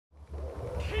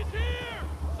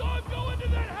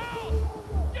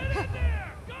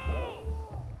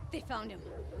found him.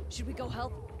 Should we go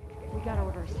help? We got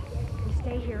orders. We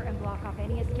stay here and block off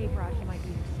any escape route he might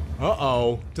use.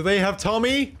 Uh-oh. Do they have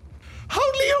Tommy?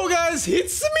 Howdy, guys,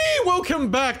 it's me!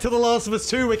 Welcome back to The Last of Us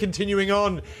 2. We're continuing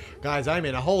on. Guys, I'm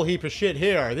in a whole heap of shit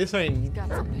here. This ain't... Got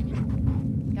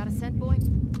something. Got a scent, boy?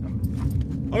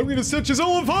 I'm gonna set you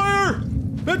all on fire!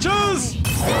 Bitches!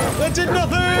 That did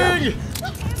nothing!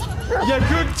 Yeah,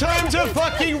 good time to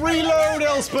fucking reload,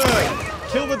 Elspeth!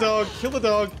 Kill the dog, kill the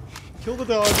dog, kill the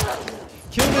dog.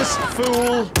 Kill this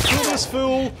fool, kill this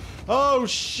fool. Oh,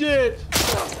 shit!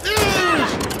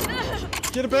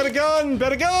 Get a better gun!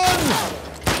 Better gun!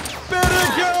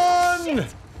 Better gun!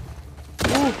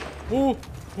 Ooh, ooh,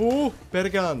 ooh, better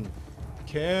gun.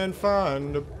 Can't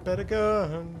find a better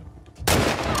gun.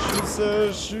 She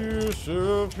says she's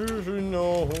no.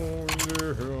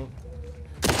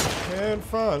 Can't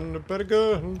find a better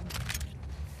gun.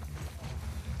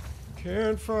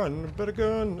 Can't find a better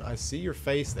gun. I see your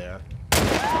face there.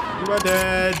 You are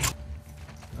dead.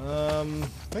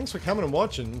 Thanks for coming and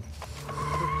watching.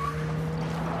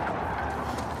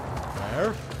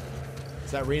 Where?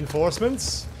 Is that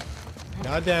reinforcements?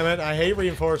 God damn it, I hate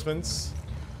reinforcements.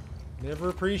 Never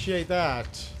appreciate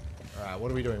that. Alright, what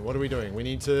are we doing? What are we doing? We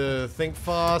need to think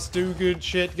fast, do good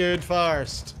shit good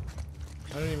fast.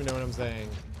 I don't even know what I'm saying.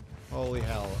 Holy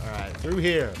hell. Alright, through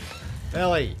here.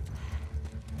 Ellie.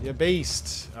 You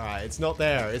beast. Alright, it's not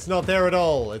there. It's not there at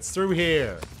all. It's through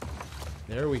here.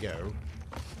 There we go.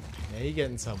 Now you're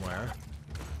getting somewhere.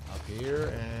 Up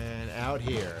here and out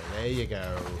here. There you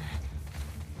go.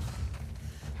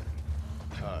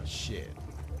 Oh, shit.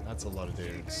 That's a lot of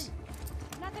dudes.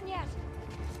 Nothing yet.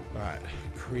 Alright.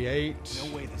 Create.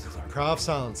 No way this is our Craft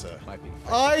silencer. Might be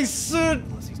I said.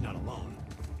 unless he's not alone.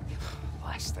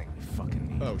 Last thing we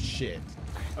fucking need. Oh, shit.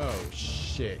 Oh,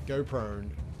 shit. Go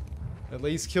prone. At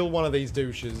least kill one of these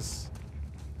douches.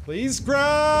 Please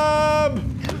grab!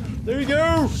 There you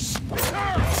go!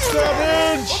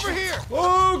 Savage! Over here!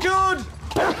 Oh god!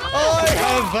 I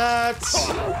have that! Is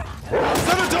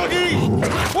that a doggy?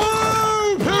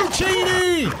 Whoa!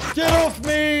 Puccini! Get off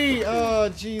me! Oh,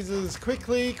 Jesus.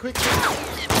 Quickly, quickly.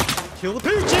 Kill the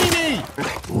Puccini!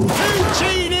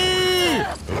 Puccini!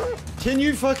 Can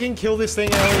you fucking kill this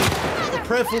thing, Ellie?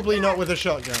 Preferably not with a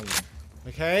shotgun.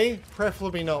 Okay?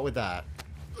 Preferably not with that.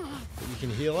 But you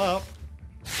can heal up.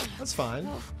 That's fine.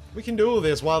 We can do all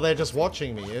this while they're just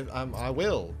watching me. I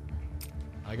will.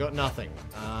 I got nothing.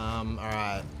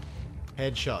 Alright.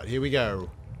 Headshot. Here we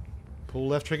go. Pull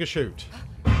left trigger, shoot.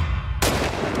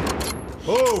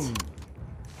 Boom!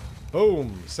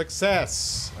 Boom!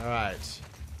 Success! Alright.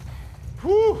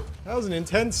 Whew! That was an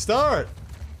intense start.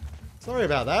 Sorry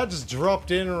about that. Just dropped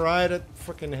in right at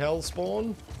frickin' hell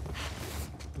spawn.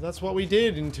 That's what we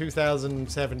did in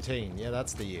 2017. Yeah,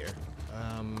 that's the year.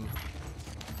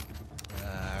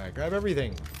 Grab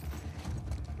everything.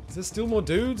 Is there still more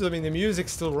dudes? I mean, the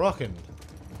music's still rocking.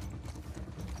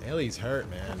 Ellie's hurt,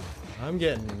 man. I'm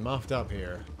getting muffed up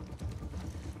here.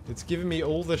 It's giving me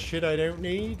all the shit I don't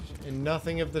need, and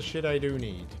nothing of the shit I do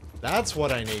need. That's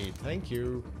what I need. Thank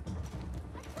you.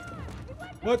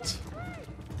 What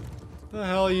the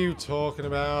hell are you talking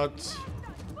about?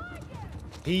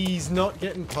 He's not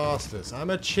getting past us.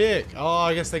 I'm a chick. Oh,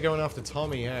 I guess they're going after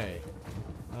Tommy, hey.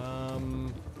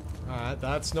 Alright,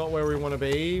 that's not where we want to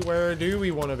be. Where do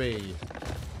we want to be?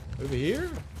 Over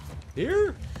here?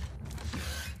 Here?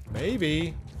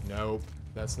 Maybe. Nope.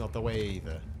 That's not the way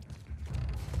either.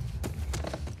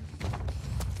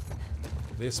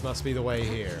 This must be the way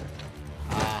here.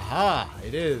 Aha!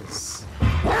 It is.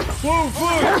 Whoa,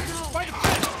 fuck!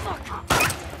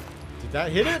 Did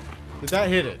that hit it? Did that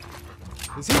hit it?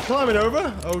 Is he climbing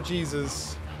over? Oh,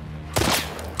 Jesus.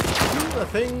 Do a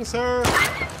thing, sir.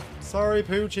 Sorry,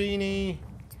 Puccini.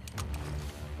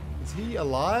 Is he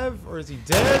alive? Or is he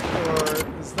dead? Or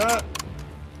is that...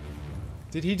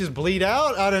 Did he just bleed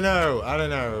out? I don't know. I don't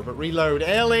know. But reload.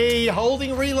 Ellie!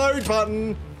 Holding reload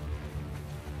button!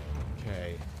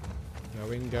 Okay.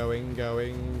 Going, going,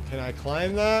 going. Can I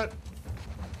climb that?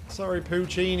 Sorry,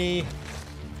 Puccini. He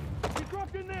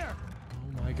dropped in there.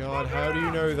 Oh my god, how do you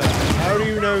know that? How do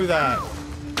you know that?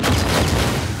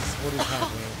 What is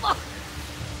happening?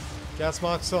 Gas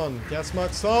marks on. Gas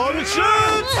marks on.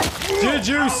 Shit! Did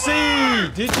you see?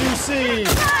 Did you see?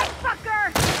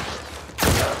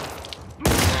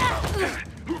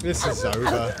 This is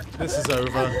over. This is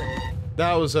over.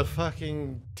 That was a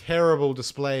fucking terrible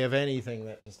display of anything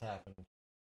that just happened.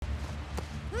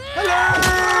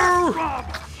 Hello!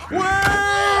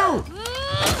 Whoa!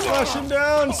 Slash him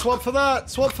down! Swap for that!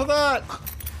 Swap for that!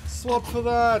 Swap for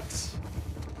that!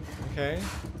 Okay.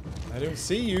 I don't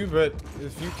see you, but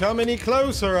if you come any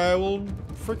closer, I will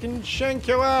freaking shank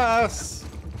your ass.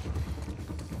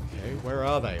 Okay, where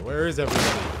are they? Where is everybody?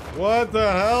 What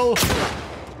the hell?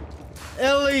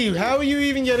 Ellie, how are you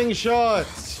even getting shot?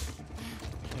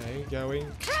 Okay, going.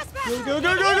 Go, go,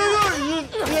 go, go, go,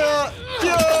 go! Yeah,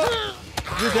 yeah!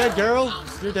 You're dead, girl.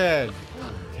 You're dead.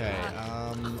 Okay,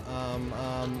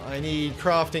 I need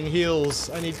crafting heals.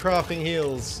 I need crafting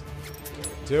heals.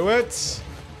 Do it.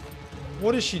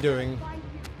 What is she doing?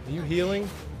 Are you healing?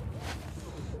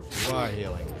 You are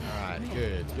healing. Alright,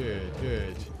 good, good,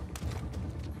 good.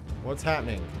 What's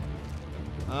happening?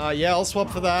 Yeah, I'll swap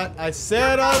for that. I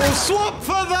said I will swap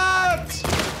for that!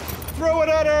 Throw it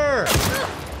at her!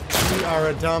 You are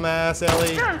a dumbass,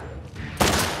 Ellie.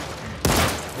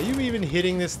 Are you even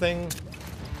hitting this thing?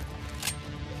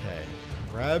 Okay.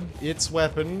 Grab its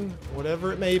weapon,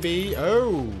 whatever it may be.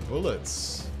 Oh,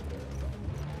 bullets.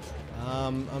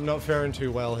 I'm not faring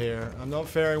too well here. I'm not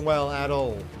faring well at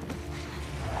all.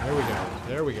 There we go.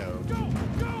 There we go.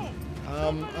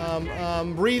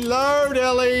 Reload,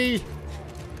 Ellie!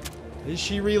 Is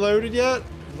she reloaded yet?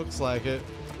 Looks like it.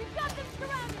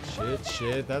 Shit,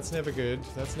 shit. That's never good.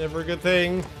 That's never a good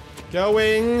thing.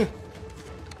 Going!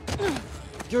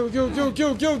 Go, go, go,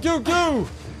 go, go, go, go!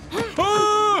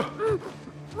 Ah!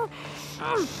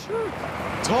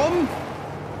 Tom?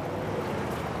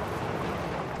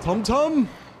 Tom Tom?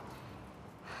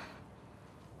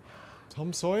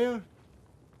 Tom Sawyer?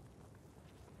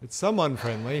 It's someone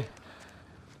friendly.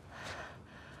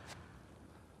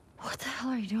 What the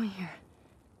hell are you doing here?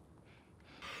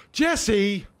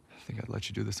 Jesse! I think I'd let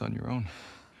you do this on your own.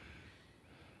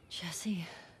 Jesse.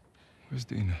 Where's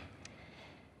Dina?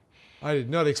 I did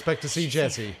not expect to see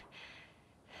Jesse.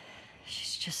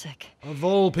 She's just sick. Of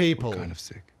all people. What kind of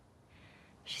sick?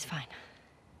 She's fine.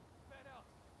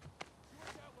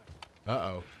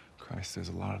 Uh-oh. Christ, there's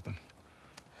a lot of them.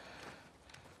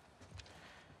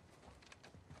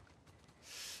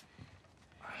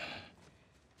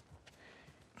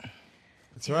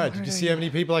 It's alright. Did you see how many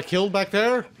people I killed back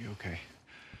there? I'll be okay.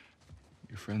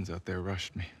 Your friends out there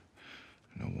rushed me.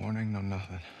 No warning, no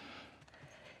nothing.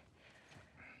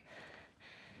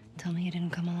 Tell me you didn't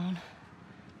come alone.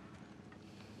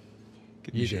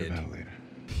 Get You me did. a ventilator.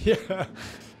 Yeah.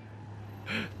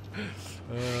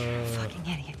 Fucking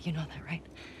idiot, you know that, right?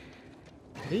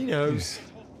 He knows.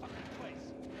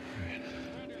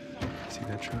 See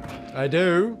that truck? I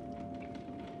do.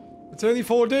 It's only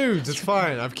 4 dudes. It's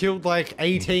fine. I've killed like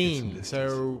 18,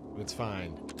 so it's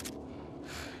fine.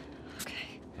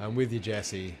 Okay. I'm with you,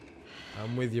 Jesse.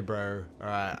 I'm with you, bro. All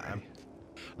right.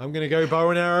 I'm gonna go bow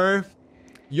and arrow.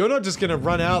 You're not just gonna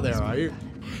run out there, are you?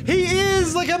 He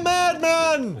is like a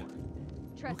madman.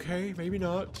 Okay, maybe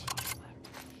not.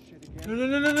 No, no,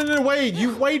 no, no, no, no, wait.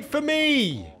 You wait for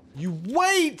me. You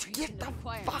wait. Get the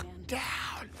fuck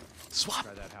down. Swap.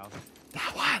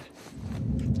 That one.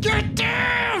 Get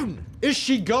down. Is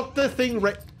she got the thing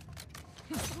right?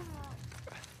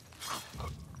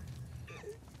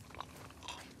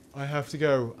 I have to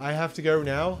go. I have to go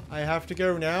now. I have to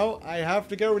go now. I have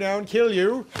to go now and kill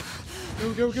you.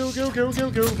 Go, go, go, go, go,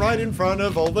 go, go. Right in front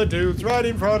of all the dudes. Right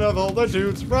in front of all the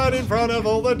dudes. Right in front of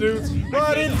all the dudes.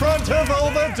 Right in front of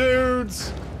all the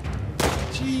dudes.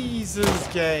 Jesus,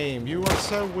 game. You are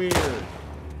so weird.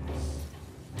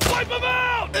 Wipe them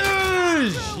out!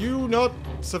 Ugh, you not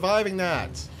surviving that.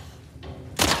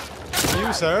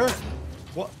 You, sir?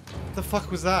 What the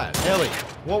fuck was that? Ellie,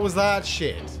 what was that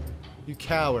shit? You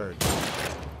coward.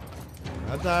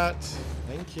 Grab that.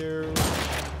 Thank you.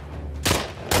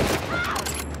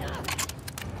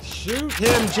 Shoot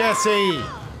him, Jesse!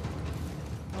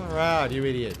 Alright, you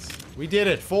idiots. We did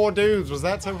it. 4 dudes. Was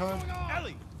that so hard?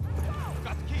 Ellie!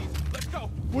 Got the keys. Let's go.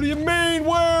 What do you mean,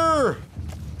 where?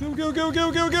 Go, go, go,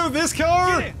 go, go, go. This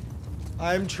car? Get in.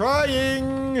 I'm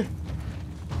trying.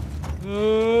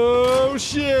 Oh,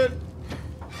 shit.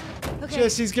 Okay.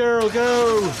 Jesse's girl,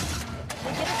 go. Get us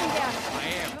some gas. I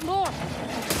am. More.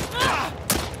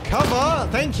 Cover.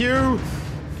 Thank you.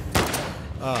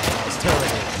 Oh, that was terrible.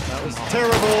 That was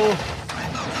terrible.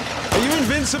 Are you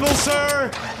invincible, sir?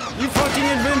 You fucking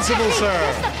invincible, Get sir.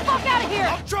 the fuck out of here!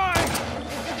 I'm trying.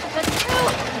 That's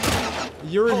two!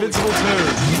 You're invincible too.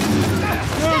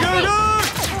 Go, go, go!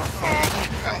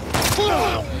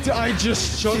 I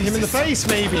just shot him in the face,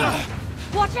 maybe.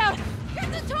 Watch out!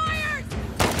 Get the tires!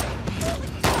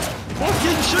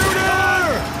 Fucking shoot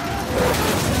her!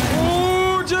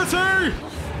 Oh, Jesse!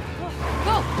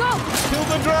 Go, go! Kill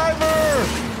the driver!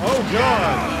 Oh,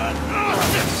 God.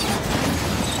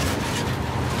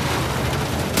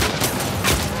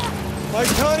 I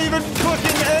can't even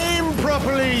fucking aim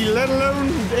properly, let alone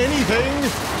anything.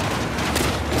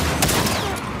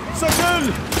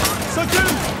 Second! Suck in!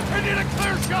 I need a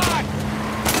clear shot!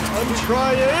 I'm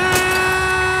trying!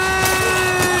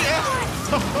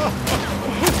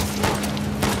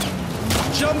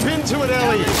 Jump into it,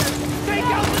 Ellie! Take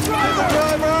out the driver!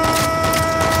 Driver!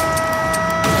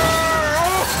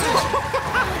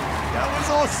 That was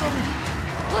awesome!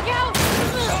 Look out!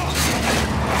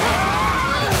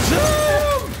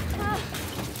 Jump!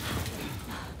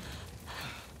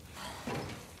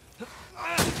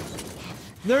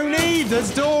 No need!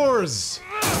 There's doors!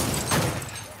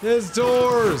 There's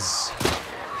doors!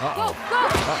 Uh-oh.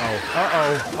 Uh-oh.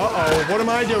 Uh-oh. Uh-oh. What am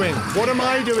I doing? What am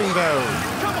I doing, though?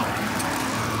 Come on!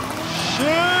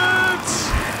 Shit!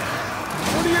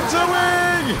 What are you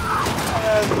doing?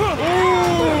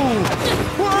 Ooh!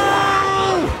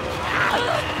 Whoa!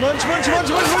 Munch, munch, munch,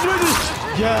 munch, munch,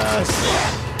 munch! Yes!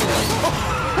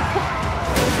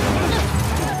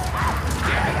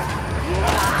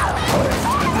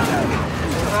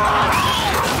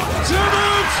 Damn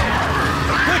it!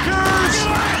 Pickers!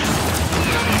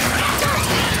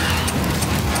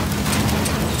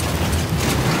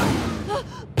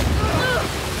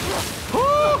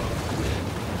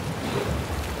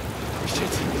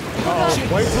 Oh,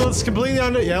 wait till it's completely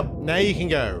under. Yep, now you can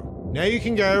go. Now you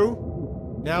can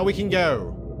go. Now we can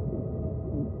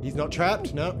go. He's not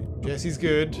trapped? No. Jesse's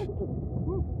good.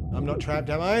 I'm not trapped,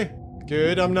 am I?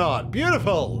 Good, I'm not.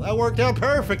 Beautiful! That worked out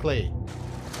perfectly.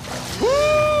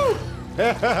 Woo!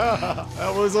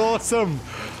 That was awesome.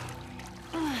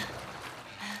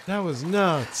 That was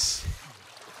nuts.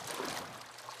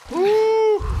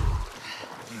 Woo!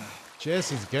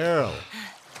 Jesse's girl.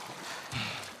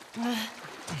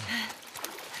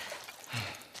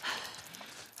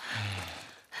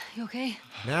 You okay?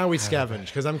 Now we scavenge,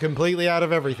 because I'm completely out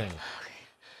of everything. Okay.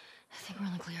 I think we're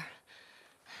on the clear.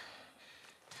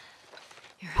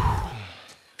 Here.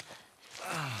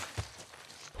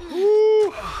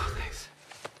 Woo!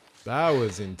 That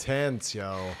was intense,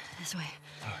 yo. This way.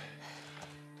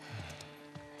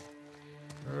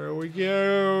 There we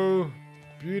go.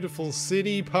 Beautiful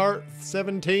city, part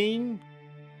 17.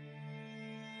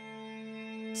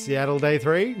 Seattle day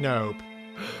 3? Nope.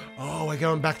 Oh, we're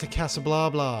going back to Casa Blah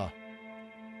Blah.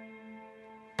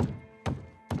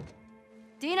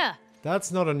 Dina!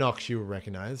 That's not a knock she will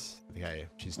recognize. Okay,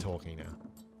 she's talking now.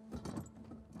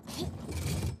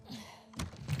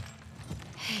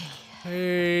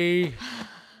 Hey.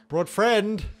 Brought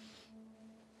friend.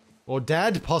 Or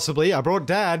dad, possibly. I brought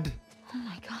dad. Oh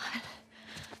my god.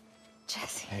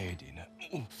 Jesse. Hey, Dina.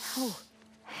 Oh.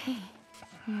 Hey.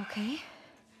 You okay?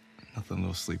 Nothing a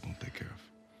little sleep won't take care of.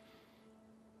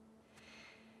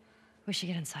 We should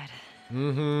get inside.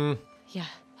 Mm-hmm. Yeah.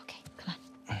 Okay, come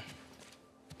on.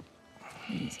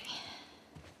 Easy.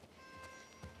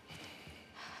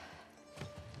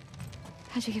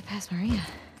 How'd you get past Maria?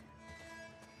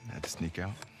 I had to sneak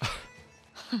out.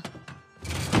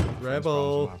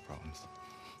 Rebel. My problems.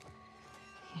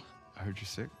 I heard you're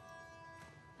sick.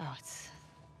 Oh, it's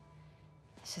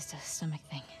just a stomach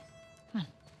thing. Come on.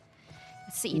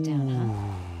 Let's sit you down, huh?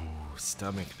 Ooh,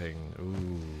 stomach thing.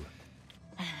 Ooh.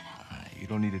 You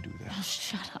don't need to do that. Oh,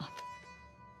 shut up.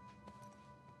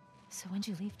 So when'd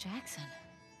you leave Jackson?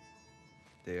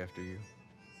 Day after you,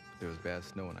 there was bad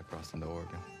snow and I crossed into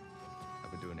Oregon. I've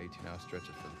been doing 18-hour stretches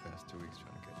for the past 2 weeks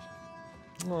trying to catch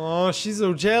you. Oh, she's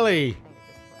so jelly.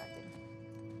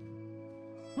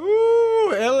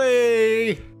 Ooh,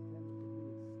 Ellie.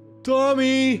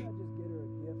 Tommy.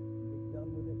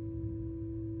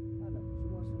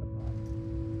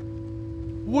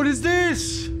 What is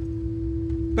this?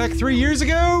 Back 3 years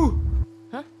ago?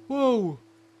 Huh? Whoa.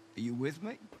 Are you with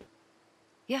me?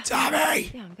 Yeah. Tommy!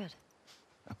 Yeah, I'm good.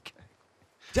 Okay.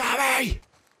 Tommy!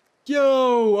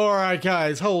 Yo! Alright,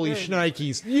 guys. Holy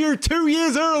shnikes. You're 2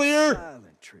 years earlier!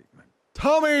 Silent treatment.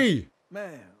 Tommy!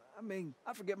 Man, I mean,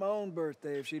 I forget my own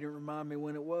birthday if she didn't remind me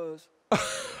when it was.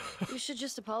 You should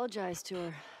just apologize to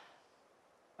her.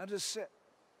 I just said,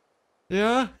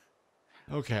 Yeah?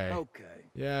 Okay. okay.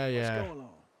 Yeah, yeah. What's going on?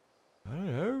 I don't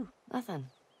know. Nothing.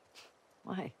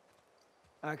 Why?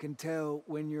 I can tell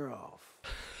when you're off.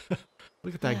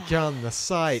 Look at that gun, the Got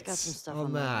some sights stuff on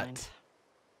on my that. mind.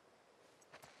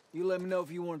 You let me know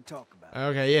if you want to talk about it.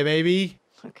 Okay, yeah, maybe.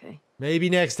 Okay. Maybe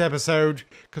next episode,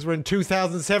 because we're in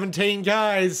 2017,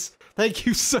 guys. Thank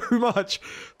you so much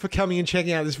for coming and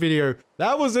checking out this video.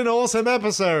 That was an awesome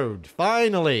episode.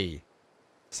 Finally.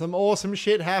 Some awesome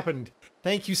shit happened.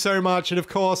 Thank you so much. And of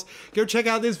course, go check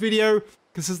out this video,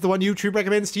 because this is the one YouTube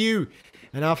recommends to you.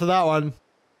 And after that one,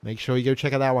 make sure you go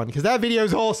check out that one, because that video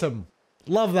is awesome.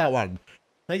 Love that one.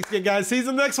 Thanks again, guys. See you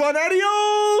in the next one.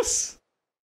 Adios!